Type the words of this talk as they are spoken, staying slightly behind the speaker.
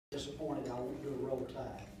disappointed I won't do a roll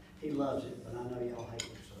tide. He loves it, but I know y'all hate it.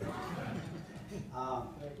 So.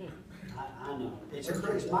 I know.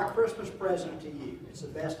 It's my Christmas present to you. It's the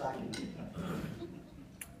best I can do.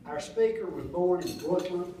 Our speaker was born in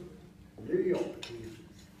Brooklyn, New York. He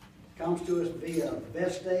comes to us via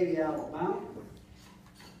Vestavia, Alabama.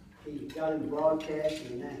 He got into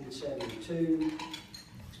broadcasting in 1972.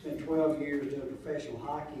 Spent 12 years doing professional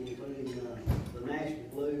hockey, including the Nashville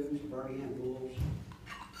Blues, Birmingham Bulls.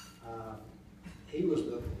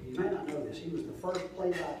 You may not know this, he was the first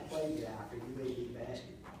play-by-play guy for UAB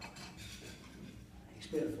basketball. He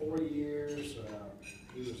spent 4 years,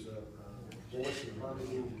 he was the voice of the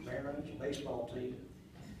Birmingham Barons baseball team.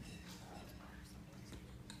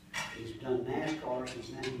 He's done NASCAR since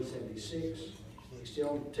 1976.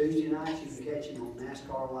 Still, Tuesday nights you can catch him on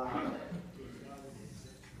NASCAR Live.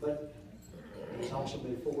 But he's also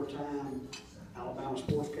been 4-time Alabama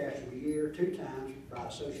Sportscaster of the Year, 2 times by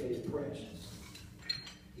Associated Press.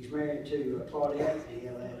 He's married to Claudette, and he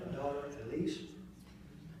has a daughter, Elise.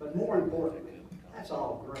 But more importantly, that's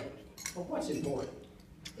all great. But what's important?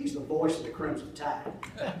 He's the voice of the Crimson Tide.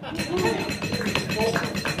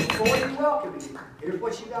 Before you welcome him, here's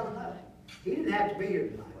what you got to know. He didn't have to be here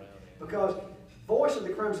tonight because voice of the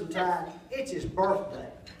Crimson Tide, it's his birthday.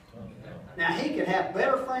 Now, he could have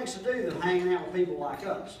better things to do than hanging out with people like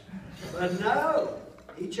us. But no,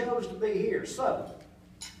 he chose to be here. So,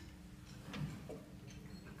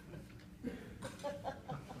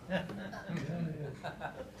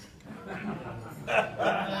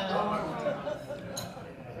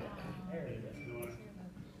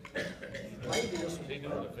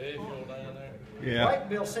 Yeah. Blake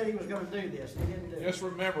Bill said he was going to do this. He didn't do it. Just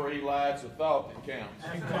remember, Eli, it's the thought that counts.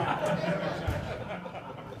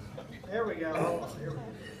 There we go. Hold on. Here we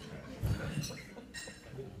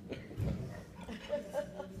go.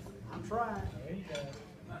 I'm trying.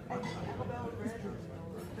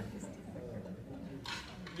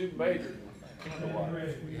 You didn't major.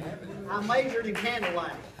 I majored in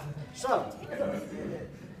candlelight. So,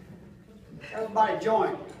 everybody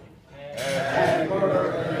join. Happy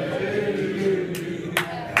birthday to you.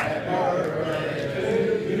 Happy birthday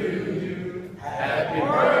to you. Happy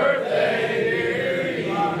birthday, dear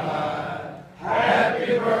Eli.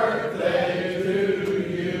 Happy birthday to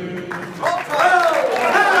you.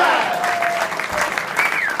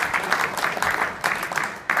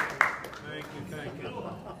 Thank you.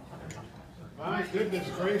 My goodness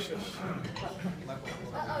gracious.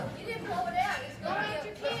 You didn't blow it out. It's going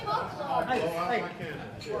to be a smoke alarm. Hey,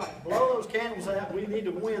 blow those candles out. We need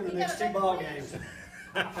to win the next 2 ball games.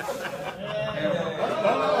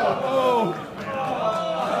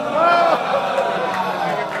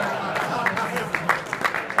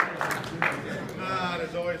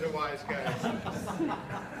 There's always a wise guy.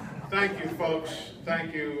 Thank you, folks.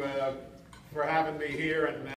 Thank you for having me here. And